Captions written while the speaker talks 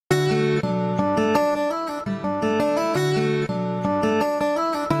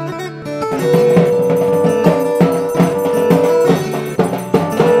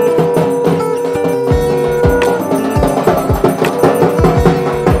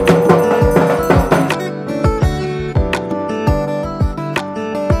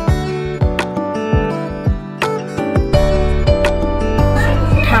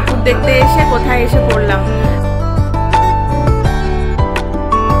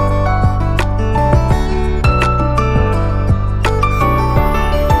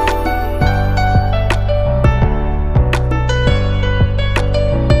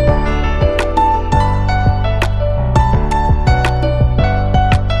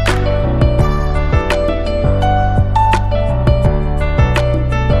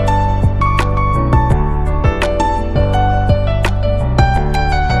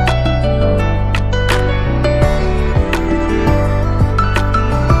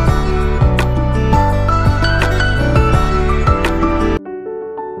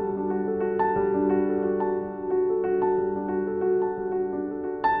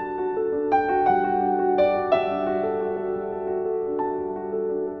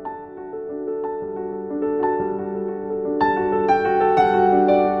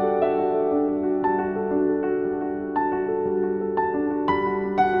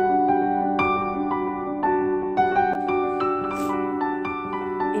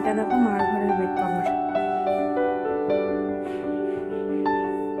এটা দেখো মার ঘরের বেড কভার।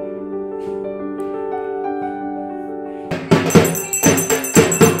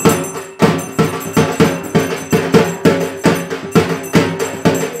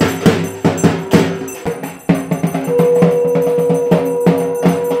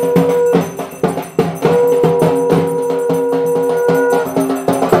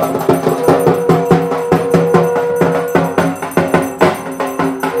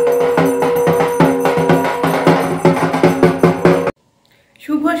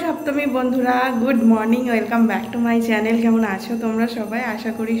 শুভ সপ্তমী বন্ধুরা, good morning, welcome back to my channel. কেমন আছো তোমরা সবাই?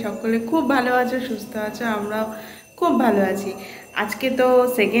 আশা করি সকলে খুব ভালো আছো, সুস্থ আছো। আমরাও খুব ভালো আছি। আজকে তো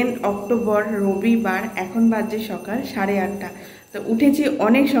 2 অক্টোবর, রবিবার। এখন বাজে সকাল 8:30। তো উঠেছি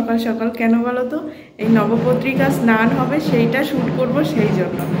অনেক সকাল সকাল। কেন বলো তো? এই নবপত্রিকা স্নান হবে, সেইটা শ্যুট করব, সেই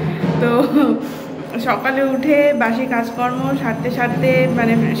জন্য। তো সকালে উঠে বাসি কাজকর্ম সারতে সারতে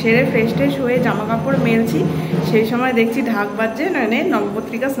মানে সেরে ফ্রেশ ট্রেশ হয়ে জামা কাপড় মেলছি, সেই সময় দেখছি ঢাক বাজছে, মানে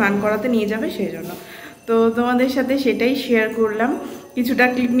নবপত্রিকা স্নান করাতে নিয়ে যাবে, সেই জন্য। তো তোমাদের সাথে সেটাই শেয়ার করলাম। কিছুটা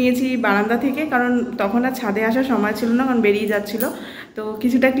ক্লিপ নিয়েছি বারান্দা থেকে, কারণ তখন আর ছাদে আসার সময় ছিল না, কারণ বেরিয়ে যাচ্ছিলো। তো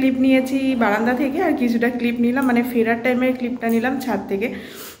কিছুটা ক্লিপ নিয়েছি বারান্দা থেকে, আর কিছুটা ক্লিপ নিলাম, মানে ফেরার টাইমের ক্লিপটা নিলাম ছাদ থেকে।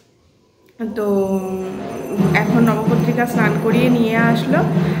 তো এখন নবপত্রিকা স্নান করিয়ে নিয়ে আসলো,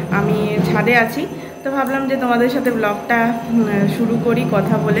 আমি ছাদে আছি। তো ভাবলাম যে তোমাদের সাথে ব্লগটা শুরু করি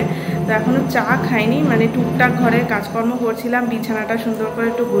কথা বলে। তো এখনও চা খাইনি, মানে টুকটাক ঘরের কাজকর্ম করছিলাম, বিছানাটা সুন্দর করে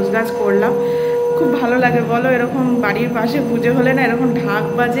একটু গোছগাছ করলাম। খুব ভালো লাগে বলো, এরকম বাড়ির পাশে পুজো হলে না, এরকম ঢাক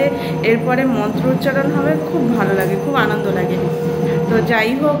বাজে, এরপরে মন্ত্র উচ্চারণ হবে, খুব ভালো লাগে, খুব আনন্দ লাগে। তো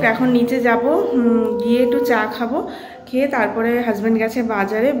যাই হোক, এখন নিচে যাব, গিয়ে একটু চা খাবো, খেয়ে তারপরে হাজব্যান্ড গেছে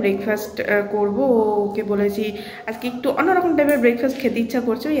বাজারে, ব্রেকফাস্ট করব। ওকে বলেছি আজকে একটু অন্যরকম টাইপের ব্রেকফাস্ট খেতে ইচ্ছা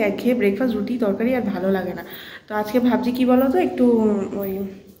করছে, ওই একঘেয়ে ব্রেকফাস্ট, রুটি তরকারি আর ভালো লাগে না। তো আজকে ভাবছি কি বলো তো, একটু ওই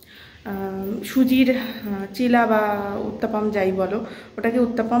সুজির চিলা বা উত্তাপাম যাই বলো, ওটাকে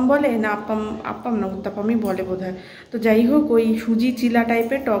উত্তাপাম বলে না আপ্পাম? আপ্পাম না, উত্তাপামই বলে বোধহয়। তো যাই হোক, ওই সুজি চিলা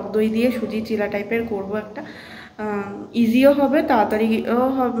টাইপের, টক দই দিয়ে সুজি চিলা টাইপের করব একটা। ইজিও হবে, তাড়াতাড়িও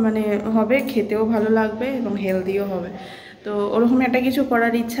হবে, মানে হবে, খেতেও ভালো লাগবে এবং হেলদিও হবে। তো ওরকম একটা কিছু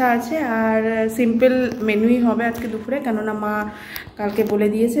করার ইচ্ছা আছে। আর সিম্পল মেনুই হবে আজকে দুপুরে, কেননা মা কালকে বলে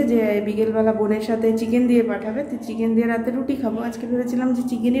দিয়েছে যে বিকেলবেলা বোনের সাথে চিকেন দিয়ে পাঠাবে। তো চিকেন দিয়ে রাতে রুটি খাবো। আজকে ভেবেছিলাম যে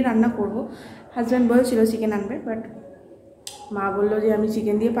চিকেনই রান্না করব, হাজব্যান্ড বলেছিল চিকেন আনবে, বাট মা বললো যে আমি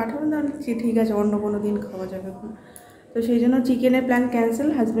চিকেন দিয়ে পাঠাবো, তাহলে ঠিক আছে, অন্য কোনো দিন খাওয়া যাবে এখন। তো সেই জন্য চিকেনের প্ল্যান ক্যান্সেল।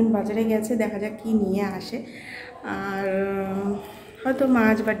 হাজব্যান্ড বাজারে গেছে, দেখা যাক কী নিয়ে আসে। আর হয়তো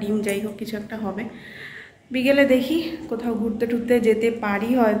মাছ বা ডিম, যাই হোক কিছু একটা হবে। বিকেলে দেখি কোথাও ঘুরতে টুরতে যেতে পারি,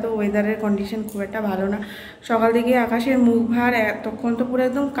 হয়তো। ওয়েদারের কন্ডিশন খুব একটা ভালো না। সকাল থেকে আকাশের মুখ ভার, তখন তো পুরো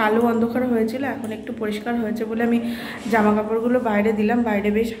একদম কালো অন্ধকার হয়েছিল, এখন একটু পরিষ্কার হয়েছে বলে আমি জামা কাপড়গুলো বাইরে দিলাম, বাইরে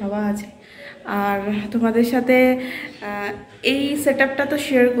বেশ হাওয়া আছে। আর তোমাদের সাথে এই সেটআপটা তো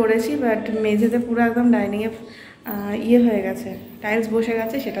শেয়ার করেছি, বাট মেঝেতে পুরো একদম ডাইনিংয়ে ইয়ে হয়ে গেছে, টাইলস বসে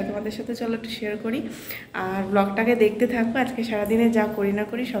গেছে, সেটা তোমাদের সাথে চলো একটু শেয়ার করি। আর ব্লগটাকে দেখতে থাকবো, আজকে সারাদিনে যা করি না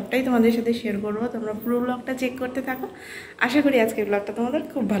করি সবটাই তোমাদের সাথে শেয়ার করবো। তোমরা পুরো ব্লগটা চেক করতে থাকো, আশা করি আজকের ব্লগটা তোমাদের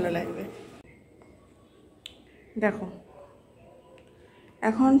খুব ভালো লাগবে। দেখো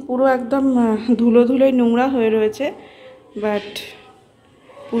এখন পুরো একদম ধুলো ধুলোয় নোংরা হয়ে রয়েছে, বাট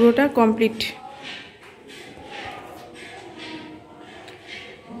পুরোটা কমপ্লিট।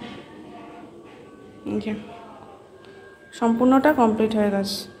 সম্পূর্ণটা কমপ্লিট হয়ে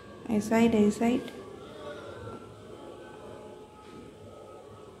গেছে, এই সাইড এই সাইড।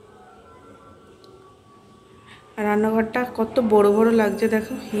 আর রান্নাঘরটা কত বড় বড় লাগছে,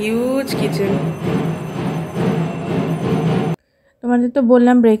 দেখো, হিউজ কিচেন। তোমাদের তো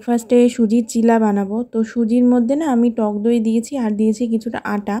বললাম ব্রেকফাস্টে সুজির চিলা বানাবো। তো সুজির মধ্যে না আমি টক দই দিয়েছি, আর দিয়েছি কিছুটা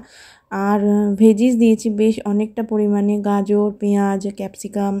আটা, আর ভেজিস দিয়েছি বেশ অনেকটা পরিমাণে, গাজর, পেঁয়াজ,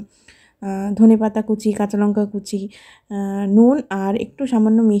 ক্যাপসিকাম, ধনেপাতা কুচি, কাঁচা লঙ্কা কুচি, নুন আর একটু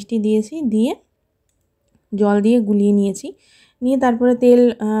সামান্য মিষ্টি দিয়েছি, দিয়ে জল দিয়ে গুলিয়ে নিয়েছি। নিয়ে তারপরে তেল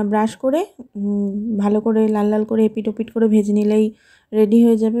ব্রাশ করে ভালো করে লাল লাল করে এপিট ওপিট করে ভেজে নিলেই রেডি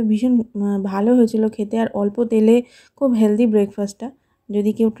হয়ে যাবে। ভীষণ ভালো হয়েছিল খেতে, আর অল্প তেলে খুব হেলদি ব্রেকফাস্টটা।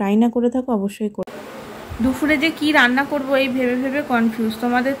 যদি কেউ ট্রাই না করে থাকো অবশ্যই করো। দুপুরে যে কি রান্না করব এই ভেবে ভেবে কনফিউজ।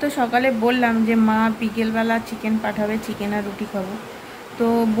 তোমাদের তো সকালে বললাম যে মা বিকেলবেলা চিকেন পাঠাবে, চিকেন আর রুটি খাবো। তো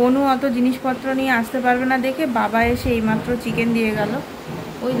বনু অত জিনিসপত্র নিয়ে আসতে পারবে না দেখে বাবা এসে এইমাত্র চিকেন দিয়ে গেল।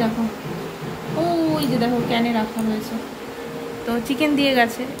 ওই দেখো, ওই যে দেখো ক্যানে রাখা হয়েছে, তো চিকেন দিয়ে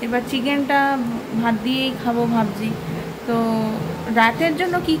গেছে। এবার চিকেনটা ভাত দিয়েই খাবো ভাবছি। তো রাতের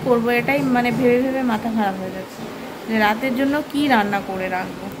জন্য কি করব এটাই মানে ভেবে ভেবে মাথা খারাপ হয়ে যাচ্ছে, যে রাতের জন্য কি রান্না করে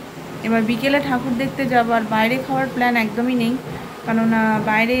রাখবো। এবার বিকেলে ঠাকুর দেখতে যাবো, আর বাইরে খাওয়ার প্ল্যান একদমই নেই। কেননা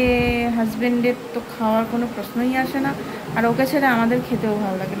বাইরে হাজব্যান্ডের তো খাওয়ার কোনো প্রশ্নই আসে না, আর ওকে ছেড়ে আমাদের খেতেও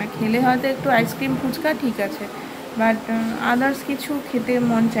ভালো লাগে না। খেলে হয়তো একটু আইসক্রিম ফুচকা ঠিক আছে, বাট আদার্স কিছু খেতে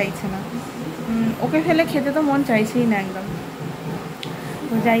মন চাইছে না। ওকে ফেলে খেতে তো মন চাইছেই না একদম।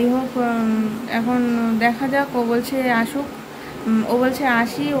 তো যাই হোক, এখন দেখা যাক। ও বলছে আসুক, ও বলছে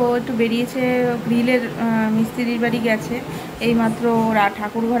আসি। ও একটু বেরিয়েছে, গ্রিলের মিস্ত্রির বাড়ি গেছে। এইমাত্র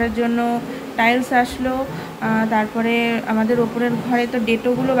ঠাকুর ঘরের জন্য টাইলস আসলো, তারপরে আমাদের ওপরের ঘরে তো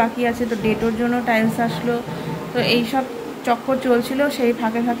ডেটোগুলো বাকি আছে, তো ডেটোর জন্য টাইলস আসলো। তো এই সব চক্কর চলছিল। সেই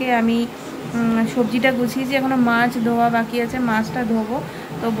ফাঁকে ফাঁকে আমি সবজিটা গুছিয়েছি, এখনও মাছ ধোয়া বাকি আছে, মাছটা ধোবো।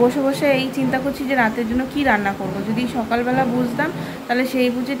 তো বসে বসে এই চিন্তা করছি যে রাতের জন্য কি রান্না করব। যদি সকালবেলা বুঝতাম তাহলে সেই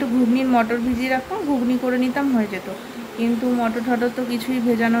বুঝে একটু ঘুগনির মটর ভিজিয়ে রাখতাম, ঘুগনি করে নিতাম, হয়ে যেত। কিন্তু মটর টটর তো কিছুই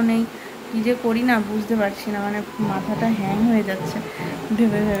ভেজানো নেই। কী যে করি না বুঝতে পারছি না, মানে মাথাটা হ্যাং হয়ে যাচ্ছে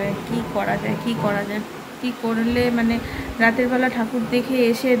ভেবে ভেবে। কি করা যায়, কি করা যায়, কি করলে মানে রাতের বেলা ঠাকুর দেখে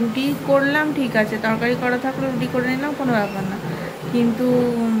এসে রুটি করলাম, ঠিক আছে, তরকারি করা থাকলে রুটি করে নিলাম, কোনো ব্যাপার না। কিন্তু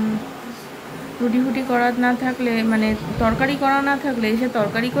রুটি ফুটি করা না থাকলে, মানে তরকারি করা না থাকলে এসে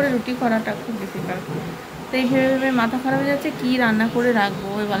তরকারি করে রুটি করাটা খুব ডিফিকাল্ট। তো এই ভেবে ভেবে মাথা খারাপ হয়ে যাচ্ছে, কী রান্না করে রাখবো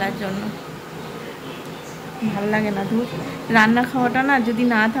ওই বেলার জন্য। ভাল লাগে না ধূর। রান্না খাওয়াটা না যদি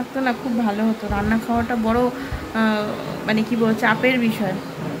না থাকতো না খুব ভালো হতো। রান্না খাওয়াটা বড় মানে কি বলবো, চাপের বিষয়।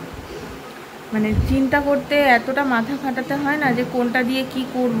 মানে চিন্তা করতে এতটা মাথা খাটাতে হয় না যে কোনটা দিয়ে কি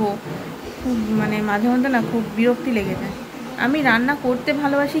করব। খুব মানে মাঝে মধ্যে না খুব বিরক্তি লেগে যায়। আমি রান্না করতে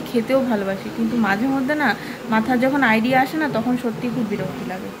ভালোবাসি, খেতেও ভালোবাসি, কিন্তু মাঝে মধ্যে না মাথার যখন আইডিয়া আসে না তখন সত্যি খুব বিরক্তি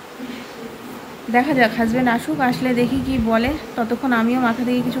লাগে। দেখা যাক, হাজব্যান্ড আসুক, আসলে দেখি কি বলে। ততক্ষণ আমিও মাথা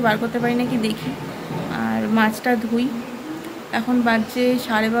থেকে কিছু বার করতে পারি নাকি দেখি। আর মাছটা ধুই। এখন বাজছে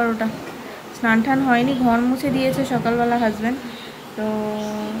 12:30। স্নান টান হয়নি, ঘর মুছে দিয়েছে সকালবেলা হাজব্যান্ড। তো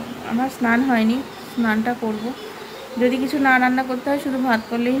আমার স্নান হয়নি, স্নানটা করব। যদি কিছু না রান্না করতে হয় শুধু ভাত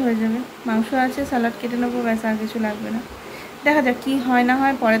করলেই হয়ে যাবে। মাংস আছে, স্যালাড কেটে নেবো, ব্যাস, আর কিছু লাগবে না। দেখা যাক কী হয় না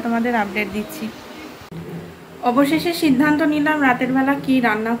হয়, পরে তোমাদের আপডেট দিচ্ছি। অবশেষে সিদ্ধান্ত নিলাম রাতের বেলা কি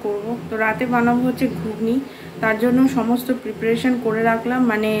রান্না করব। তো রাতে বানাবো হচ্ছে ঘুগনি। তার জন্য সমস্ত প্রিপারেশন করে রাখলাম,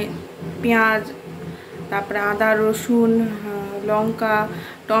 মানে পেঁয়াজ, তারপরে আদা রসুন লঙ্কা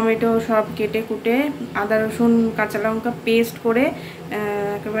টমেটো সব কেটে কুটে, আদা রসুন কাঁচা লঙ্কা পেস্ট করে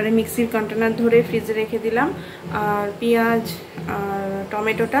একেবারে মিক্সির কন্টেনার ধরে ফ্রিজে রেখে দিলাম। আর পেঁয়াজ আর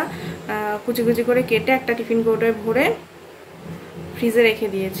টমেটোটা কুচি কুচি করে কেটে একটা টিফিন কৌটোয় ভরে ফ্রিজে রেখে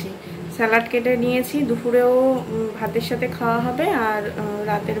দিয়েছি। স্যালাড কেটে নিয়েছি, দুপুরেও ভাতের সাথে খাওয়া হবে। আর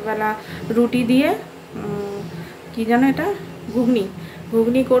রাতের বেলা রুটি দিয়ে কি জানো এটা,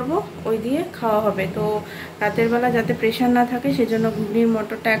 ঘুগনি করব, ওই দিয়ে খাওয়া হবে। তো রাতের বেলা যাতে প্রেশার না থাকে সেজন্য ঘুগনির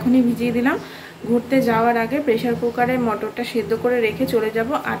মটরটা এখনই ভিজিয়ে দিলাম। ঘুরতে যাওয়ার আগে প্রেশার কুকারে মটরটা সেদ্ধ করে রেখে চলে যাব।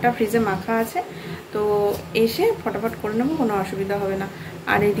 আটা ফ্রিজে মাখা আছে, তো এসে ফটাফট করে নেবো, কোনো অসুবিধা হবে না।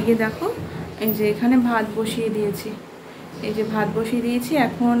 আর এদিকে দেখো, এই যে এখানে ভাত বসিয়ে দিয়েছি।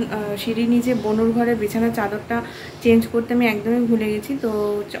 এখন সিঁড়ির নিচে বনুর ঘরে বিছানার চাদরটা চেঞ্জ করতে আমি একদমই ভুলে গেছি। তো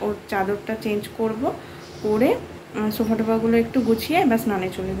ওর চাদরটা চেঞ্জ করে সোফা টোফাগুলো একটু গুছিয়ে ব্যাস স্নানে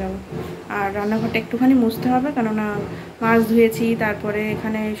চলে যাব। আর রান্নাঘরটা একটুখানি মুছতে হবে, কেননা মাছ ধুয়েছি, তারপরে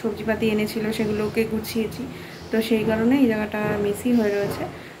এখানে সবজিপাতি এনেছিল সেগুলোকে গুছিয়েছি। তো সেই কারণে এই জায়গাটা মেসি হয়ে রয়েছে।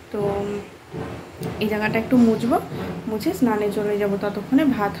 তো এই জায়গাটা একটু মুছে স্নানে চলে যাব, ততক্ষণে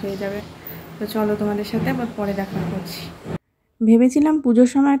ভাত হয়ে যাবে। তো চলো, তোমাদের সাথে আবার পরে দেখা করছি। ভেবেছিলাম পুজোর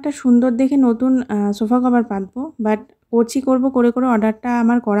সময় একটা সুন্দর দেখে নতুন সোফা কভার পাতবো, বাট করব করে অর্ডারটা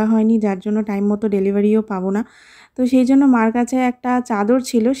আমার করা হয়নি, যার জন্য টাইম মতো ডেলিভারিও পাবো না। তো সেই জন্য মার কাছে একটা চাদর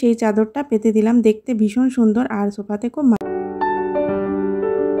ছিল, সেই চাদরটা পেতে দিলাম। দেখতে ভীষণ সুন্দর আর সোফাতে খুব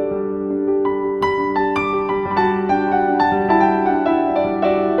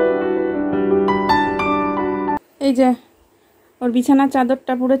এই যে ওর বিছানার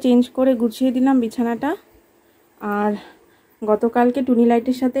চাদরটা পুরো চেঞ্জ করে গুছিয়ে দিলাম বিছানাটা। আর গতকালকে টুনি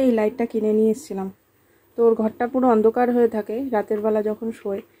লাইটের সাথে এই লাইটটা কিনে নিয়ে এসেছিলাম। তো ওর ঘরটা পুরো অন্ধকার হয়ে থাকে রাতের বেলা যখন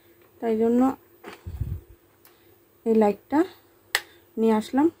শোয়, তাই জন্য এই লাইটটা নিয়ে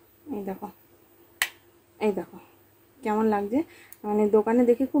আসলাম। এই দেখো কেমন লাগছে, মানে দোকানে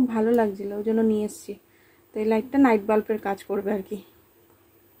দেখে খুব ভালো লাগছিল, ওই জন্য নিয়ে এসেছি। তো এই লাইটটা নাইট বাল্বের কাজ করবে আর কি।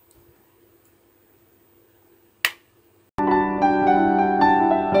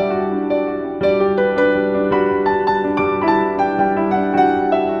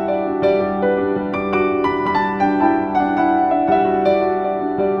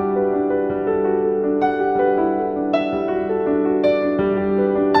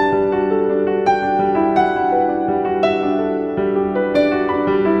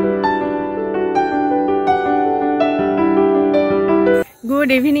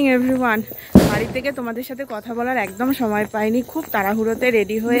 Good evening everyone. বাড়ি থেকে তোমাদের সাথে কথা বলার একদম সময় পাইনি, খুব তাড়াহুড়োতে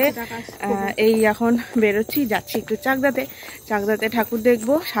রেডি হয়ে এই এখন বেরোচ্ছি, যাচ্ছি একটু চাকদাতে ঠাকুর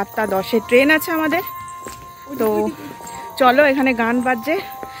দেখবো। 7:10 ট্রেন আছে আমাদের। তো চলো, এখানে গান বাজছে,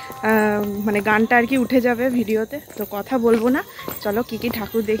 মানে গানটা আর কি উঠে যাবে ভিডিওতে, তো কথা বলবো না। চলো কি কি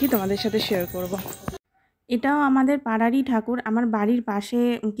ঠাকুর দেখি তোমাদের সাথে শেয়ার করব। এটাও আমাদের পাড়ারই ঠাকুর। আমার বাড়ির পাশে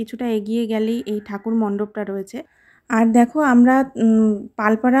কিছুটা এগিয়ে গেলেই এই ঠাকুর মণ্ডপটা রয়েছে। আর দেখো, আমরা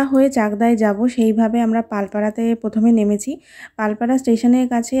পালপাড়া হয়ে চাকদায় যাব, সেইভাবে আমরা পালপাড়াতে প্রথমে নেমেছি। পালপাড়া স্টেশনের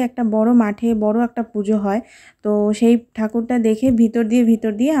কাছে একটা বড় মাঠে বড় একটা পুজো হয়, তো সেই ঠাকুরটা দেখে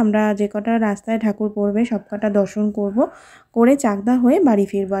ভিতর দিয়ে আমরা যে কটা রাস্তায় ঠাকুর পড়বে সব কটা দর্শন করে চাকদা হয়ে বাড়ি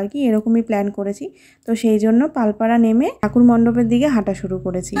ফিরবো আর কি, এরকমই প্ল্যান করেছি। তো সেই জন্য পালপাড়া নেমে ঠাকুর মণ্ডপের দিকে হাঁটা শুরু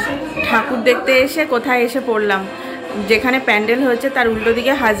করেছি। ঠাকুর দেখতে এসে কোথায় এসে পড়লাম, যেখানে প্যান্ডেল হয়েছে তার উল্টো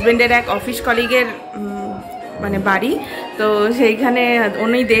দিকে হাজব্যান্ডের এক অফিস কলিগের মানে বাড়ি। তো সেইখানে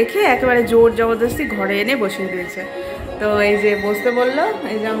উনি দেখে একেবারে জোর জবরদস্তি ঘরে এনে বসিয়ে দিয়েছে। তো এই যে বসতে বললো,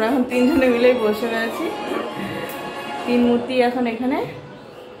 এই যে আমরা এখন 3 জনে মিলেই বসে রয়েছি। 3 মূর্তি এখন এখানে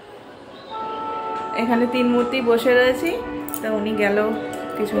 3 মূর্তি বসে রয়েছি। তো উনি গেল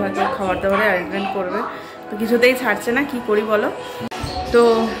কিছু হয়তো খাবার দাবারের অ্যারেঞ্জমেন্ট করবে, তো কিছুতেই ছাড়ছে না, কি করি বলো। তো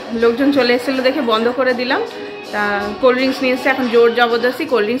লোকজন চলে এসেছিলো দেখে বন্ধ করে দিলাম। তা কোল্ড ড্রিঙ্কস নিয়ে এসছে, এখন জোর জবরদস্তি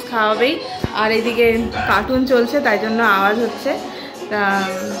কোল্ড ড্রিঙ্কস খাওয়াবেই। আর এইদিকে কার্টুন চলছে, তাই জন্য আওয়াজ হচ্ছে। তা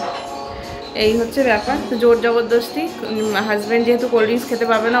এই হচ্ছে ব্যাপার। তো জোর জবরদস্তি, হাজব্যান্ড যেহেতু কোল্ড ড্রিঙ্কস খেতে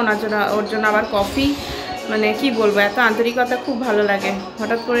পারবে না, ওর জন্য আবার কফি, মানে কি বলবো, এত আন্তরিকতা, খুব ভালো লাগে।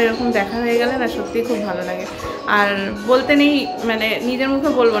 হঠাৎ করে এরকম দেখা হয়ে গেলে না, সত্যিই খুব ভালো লাগে। আর বলতে নেই, মানে নিজের মুখে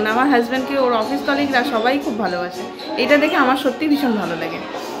বলবো না, আমার হাজব্যান্ডকে ওর অফিস কলিগরা সবাই খুব ভালোবাসে। এটা দেখে আমার সত্যিই ভীষণ ভালো লাগে।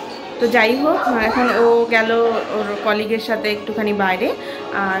 তো যাই হোক, এখন ও গেল ওর কলিগের সাথে একটুখানি বাইরে।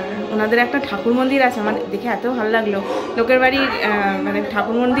 আর ওনাদের একটা ঠাকুর মন্দির আছে, আমার দেখে এত ভালো লাগলো। লোকের বাড়ির মানে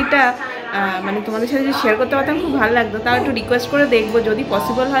ঠাকুর মন্দিরটা মানে তোমাদের সাথে যদি শেয়ার করতে পারতাম খুব ভালো লাগতো। তাও একটু রিকোয়েস্ট করে দেখবো, যদি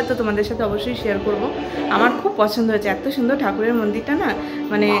পসিবল হয় তো তোমাদের সাথে অবশ্যই শেয়ার করব। আমার খুব পছন্দ হয়েছে, এত সুন্দর ঠাকুরের মন্দিরটা না,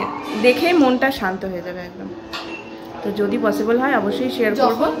 মানে দেখেই মনটা শান্ত হয়ে যাবে একদম। তো যদি পসিবল হয় অবশ্যই শেয়ার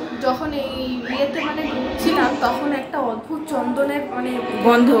করব। যখন এই বিয়েতে মানে ঢুকছিলাম তখন একটা অদ্ভুত চন্দনের মানে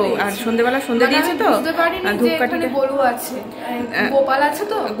গন্ধ, আর সন্ধ্যেবেলা সন্ধ্যে দিয়েছে তো ধূপকাঠিতে গলু আছে, গোপাল আছে,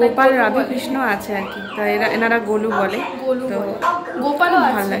 তো গোপাল রাধা কৃষ্ণ আছে আর কি, তাই এনারা গলু বলে। তো গোপালও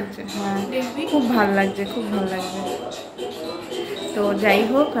ভালো লাগছে, হ্যাঁ খুব ভালো লাগছে, খুব ভালো লাগছে। তো যাই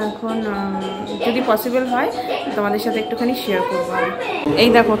হোক, এখন যদি পসিবল হয় তোমাদের সাথে একটুখানি শেয়ার করবো। এই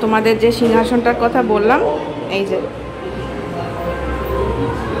দেখো, তোমাদের যে সিংহাসনটার কথা বললাম, এই যে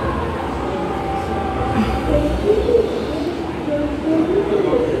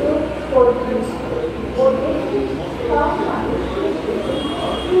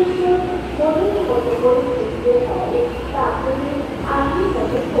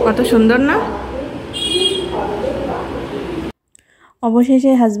কত সুন্দর না।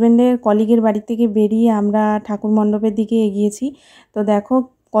 অবশেষে হাজব্যান্ডের কলিগের বাড়ি থেকে বেরিয়ে আমরা ঠাকুর মণ্ডপের দিকে এগিয়েছি। তো দেখো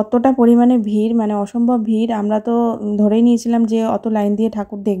কতটা পরিমাণে ভিড়, মানে অসম্ভব ভিড়। আমরা তো ধরেই নিয়েছিলাম যে অত লাইন দিয়ে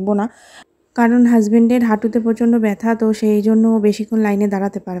ঠাকুর দেখবো না, কারণ হাজব্যান্ডের হাঁটুতে প্রচণ্ড ব্যথা, তো সেই জন্য বেশিক্ষণ লাইনে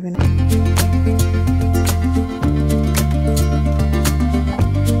দাঁড়াতে পারবে না।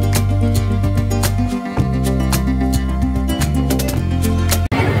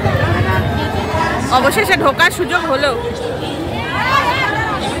 অবশেষে ঢোকার সুযোগ হলো।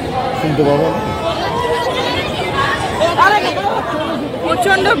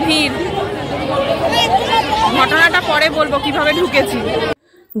 প্রচণ্ড ভিড়। ঘটনাটা পরে বলবো কিভাবে ঢুকেছি।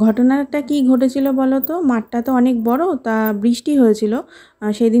 ঘটনাটা কি ঘটেছিল বলো তো, মাঠটা তো অনেক বড়, তা বৃষ্টি হয়েছিল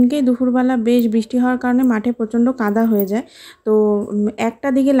সেদিনকেই দুপুরবেলা। বেশ বৃষ্টি হওয়ার কারণে মাঠে প্রচণ্ড কাদা হয়ে যায়। তো একটা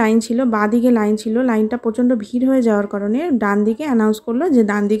দিকে লাইন ছিল, বাঁ দিকে লাইন ছিল, লাইনটা প্রচণ্ড ভিড় হয়ে যাওয়ার কারণে ডান দিকে অ্যানাউন্স করলো যে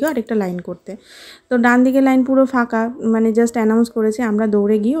ডান দিকে আরেকটা লাইন করতে। তো ডান দিকে লাইন পুরো ফাঁকা, মানে জাস্ট অ্যানাউন্স করেছে, আমরা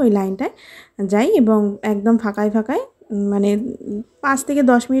দৌড়ে গিয়ে ওই লাইনটায় যাই এবং একদম ফাঁকায় মানে 5 থেকে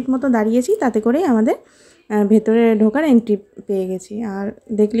 10 মিনিট মতো দাঁড়িয়েছি, তাতে করেই আমাদের ভেতরে ঢোকার এন্ট্রি পেয়ে গেছি। আর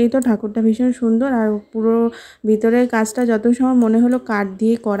দেখলেই তো ঠাকুরটা ভীষণ সুন্দর, আর পুরো ভিতরের কাজটা যত সময় মনে হলো কাঠ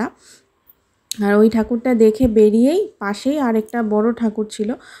দিয়ে করা। আর ওই ঠাকুরটা দেখে বেরিয়েই পাশেই আরেকটা বড় ঠাকুর ছিল,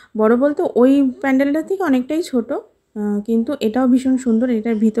 বড় বলতে ওই প্যান্ডেলটা থেকে অনেকটাই ছোট, কিন্তু এটাও ভীষণ সুন্দর।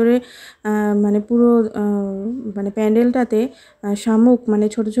 এটার ভিতরে মানে পুরো মানে প্যান্ডেলটাতে শামুক, মানে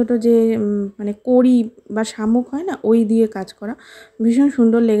ছোট ছোট যে মানে কড়ি বা শামুক হয় না, ওই দিয়ে কাজ করা, ভীষণ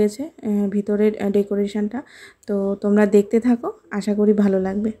সুন্দর লেগেছে ভিতরের ডেকোরেশনটা। তো তোমরা দেখতে থাকো, আশা করি ভালো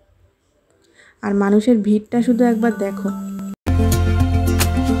লাগবে। আর মানুষের ভিড়টা শুধু একবার দেখো।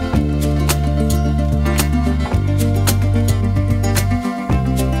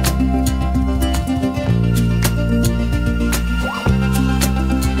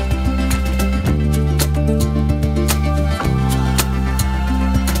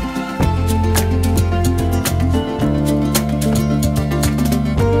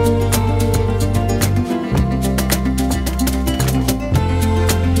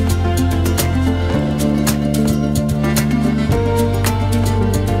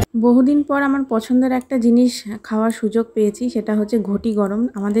 বহুদিন পর আমার পছন্দের একটা জিনিস খাওয়ার সুযোগ পেয়েছি, সেটা হচ্ছে ঘটি গরম।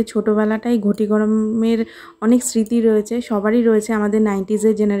 আমাদের ছোটোবেলাটাই ঘটি গরমের অনেক স্মৃতি রয়েছে, সবারই রয়েছে, আমাদের 90s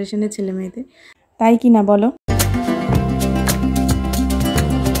জেনারেশনের ছেলেমেয়েদের, তাই কি না বলো?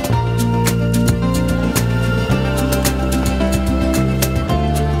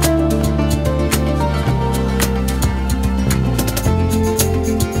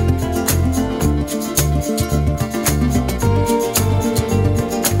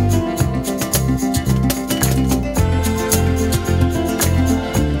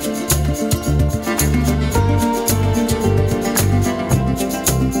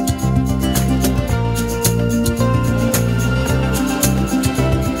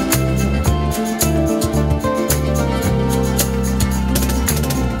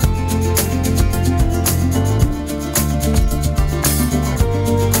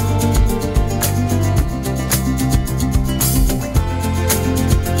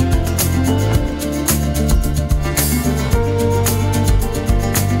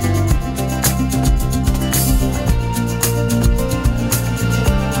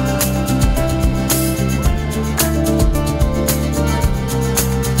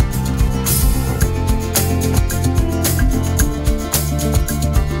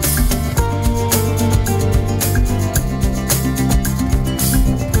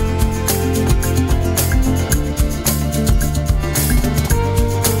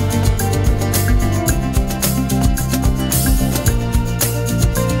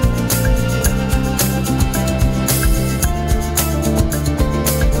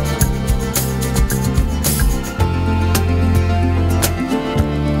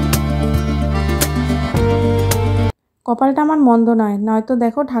 কপালটা আমার মন্দ নয়, নয়তো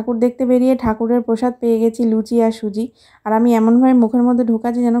দেখো ঠাকুর দেখতে বেরিয়ে ঠাকুরের প্রসাদ পেয়ে গেছি লুচি আর সুজি, আর আমি এমনভাবে মুখের মধ্যে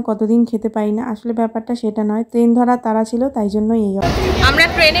ঢোকাচ্ছি যেন কতদিন খেতে পাই না। আসলে ব্যাপারটা সেটা নয়, ট্রেন ধরার তাড়া ছিল, তাই জন্য এই। আমরা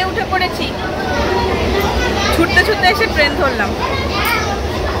ট্রেনে উঠে পড়েছি, ছুটতে ছুটতে এসে ট্রেন ধরলাম,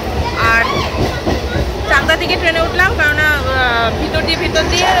 আর চাকদা থেকে ট্রেনে উঠলাম, কেননা ভিতর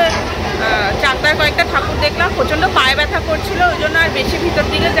দিয়ে চাকদার কয়েকটা ঠাকুর দেখলাম। প্রচণ্ড পায়ে ব্যথা করছিল, ওই জন্য আর বেশি ভিতর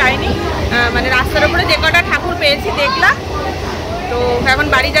দিকে যাইনি, মানে রাস্তার উপরে যে কটা ঠাকুর পেয়েছি দেখলাম। তো এখন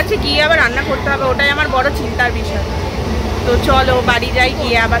বাড়ি যাচ্ছি, গিয়ে আবার রান্না করতে হবে, ওটাই আমার বড় চিন্তার বিষয়। তো চলো বাড়ি যাই,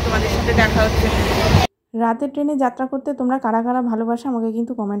 গিয়ে আবার তোমাদের সাথে দেখা হচ্ছে। রাতের ট্রেনে যাত্রা করতে তোমরা কারা কারা ভালোবাসো আমাকে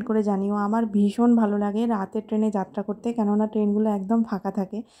কিন্তু কমেন্ট করে জানিও। আমার ভীষণ ভালো লাগে রাতের ট্রেনে যাত্রা করতে, কেননা ট্রেনগুলো একদম ফাঁকা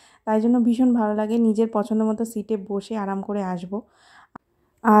থাকে, তাই জন্য ভীষণ ভালো লাগে। নিজের পছন্দ মতো সিটে বসে আরাম করে আসবো।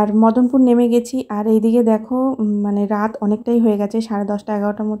 আর মদনপুর নেমে গেছি, আর এইদিকে দেখো মানে রাত অনেকটাই হয়ে গেছে, 10:30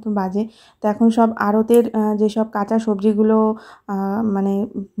 11টার মতো বাজে। তো এখন সব আড়তের যেসব কাঁচা সবজিগুলো মানে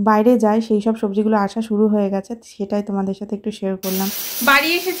বাইরে যায়, সেই সব সবজিগুলো আসা শুরু হয়ে গেছে, সেটাই তোমাদের সাথে একটু শেয়ার করলাম। বাড়ি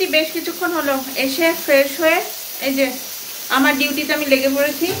এসেছি বেশ কিছুক্ষণ হলো, এসে ফ্রেশ হয়ে এই যে আমার ডিউটিতে আমি লেগে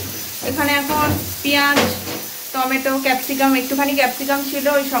পড়েছি। এখানে এখন পেঁয়াজ, টমেটো, ক্যাপসিকাম, একটুখানি ক্যাপসিকাম ছিল,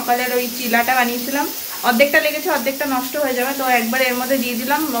 ওই সকালের ওই চিলাটা বানিয়েছিলাম, অর্ধেকটা লেগেছে, অর্ধেকটা নষ্ট হয়ে যাবে, তো একবার এর মধ্যে দিয়ে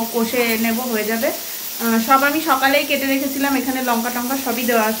দিলাম, কষে নেব, হয়ে যাবে। সব আমি সকালেই কেটে রেখেছিলাম, এখানে লঙ্কা টঙ্কা সবই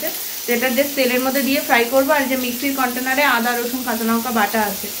দেওয়া আছে, যেটা জাস্ট তেলের মধ্যে দিয়ে ফ্রাই করবো। আর যে মিক্সির কন্টেনারে আদা রসুন কাঁচা লঙ্কা বাটা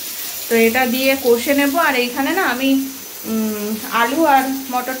আছে, তো এটা দিয়ে কষে নেব। আর এইখানে না আমি আলু আর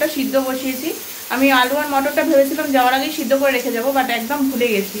মটরটা সিদ্ধ বসিয়েছি। আমি আলু আর মটরটা ভেবেছিলাম যাওয়ার আগেই সিদ্ধ করে রেখে যাবো, বাট একদম ভুলে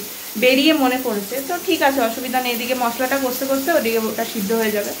গেছি, বেরিয়ে মনে পড়েছে। তো ঠিক আছে, অসুবিধা নেই, এদিকে মশলাটা কষতে কষতে ওদিকে ওটা সিদ্ধ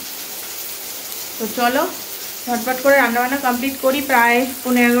হয়ে যাবে। তো চলো ঝটপট করে রান্নাবান্না কমপ্লিট করি। প্রায়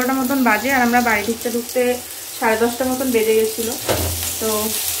 11:30 মতন বাজে, আর আমরা বাড়ি ঢুকতে 10:30 মতন বেজে গেছিলো। তো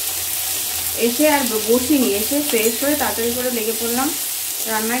এসে আর বসিনি, এসে ফ্রেশ হয়ে তাড়াতাড়ি করে লেগে পড়লাম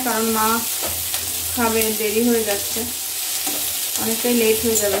রান্নায়, কারণ মা খাবে, দেরি হয়ে যাচ্ছে, অনেকটাই লেট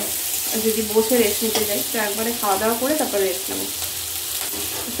হয়ে যাবে যদি বসে রেস্ট নিতে যাই। তো একবারে খাওয়া দাওয়া করে তারপরে রেস্ট নেবো।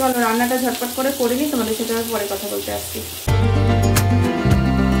 চলো রান্নাটা ঝটপট করে নিই, তোমাদের সাথে আর পরে কথা বলতে আসছি।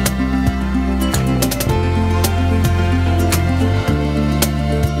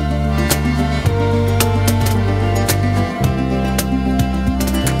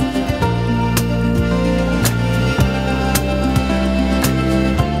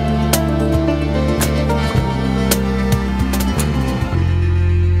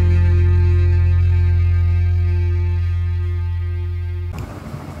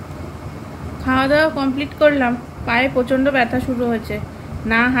 খাওয়া দাওয়া কমপ্লিট করলাম, পায়ে প্রচণ্ড ব্যথা শুরু হয়েছে,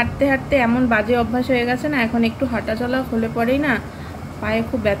 না হাঁটতে হাঁটতে এমন বাজে অভ্যাস হয়ে গেছে না, এখন একটু হাঁটা চলা হলে পরেই না পায়ে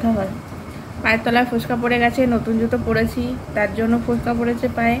খুব ব্যথা হয়। পায়ের তলায় ফোসকা পড়ে গেছে, নতুন জুতো পরেছি তার জন্য ফোসকা পড়েছে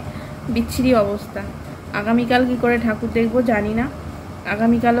পায়ে, বিচ্ছিরি অবস্থা। আগামীকাল কি করে ঠাকুর দেখবো জানি না,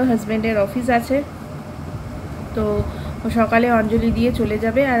 আগামীকালও হাজব্যান্ডের অফিস আছে, তো সকালে অঞ্জলি দিয়ে চলে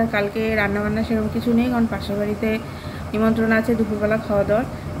যাবে। আর কালকে রান্নাবান্না সেরকম কিছু নেই, কারণ পাশের বাড়িতে নিমন্ত্রণ আছে দুপুরবেলা খাওয়া দাওয়ার।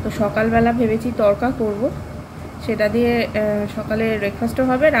 তো সকালবেলা ভেবেছি তড়কা করব, সেটা দিয়ে সকালে ব্রেকফাস্টও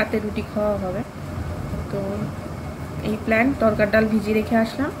হবে, রাতে রুটি খাওয়া হবে। তো এই প্ল্যান। তরকার ডাল ভিজিয়ে রেখে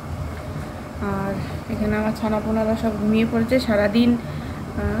আসলাম। আর এখানে আমার ছানাপোনারা সব ঘুমিয়ে পড়েছে। সারাদিন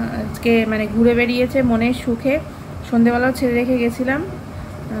আজকে মানে ঘুরে বেরিয়েছে মনের সুখে। সন্ধেবেলাও ছেড়ে রেখে গেছিলাম,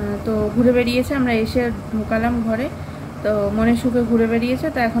 তো ঘুরে বেরিয়েছে। আমরা এসে ঢুকালাম ঘরে, তো মনের সুখে ঘুরে বেরিয়েছে।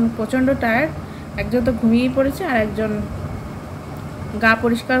 তো এখন প্রচণ্ড টায়ার্ড। একজন তো ঘুমিয়েই পড়েছে, আর একজন গা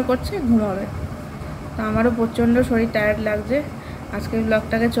পরিষ্কার করছে, ঘুমাবে। তো আমারও প্রচণ্ড শরীর টায়ার্ড লাগছে। আজকের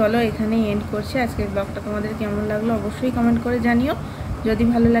ব্লগটাকে চলো এখানেই এন্ড করছি। আজকের ব্লগটা তোমাদের কেমন লাগলো অবশ্যই কমেন্ট করে জানিও। যদি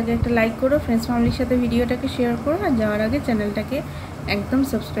ভালো লাগে একটা লাইক করো, ফ্রেন্ডস ফ্যামিলির সাথে ভিডিওটাকে শেয়ার করো, আর যাওয়ার আগে চ্যানেলটাকে একদম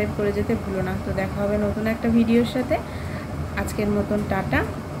সাবস্ক্রাইব করে যেতে ভুলো না। তো দেখা হবে নতুন একটা ভিডিওর সাথে। আজকের মতন টাটা,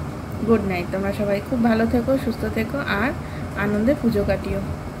 গুড নাইট। তোমরা সবাই খুব ভালো থেকো, সুস্থ থেকো, আর আনন্দে পুজো কাটিও।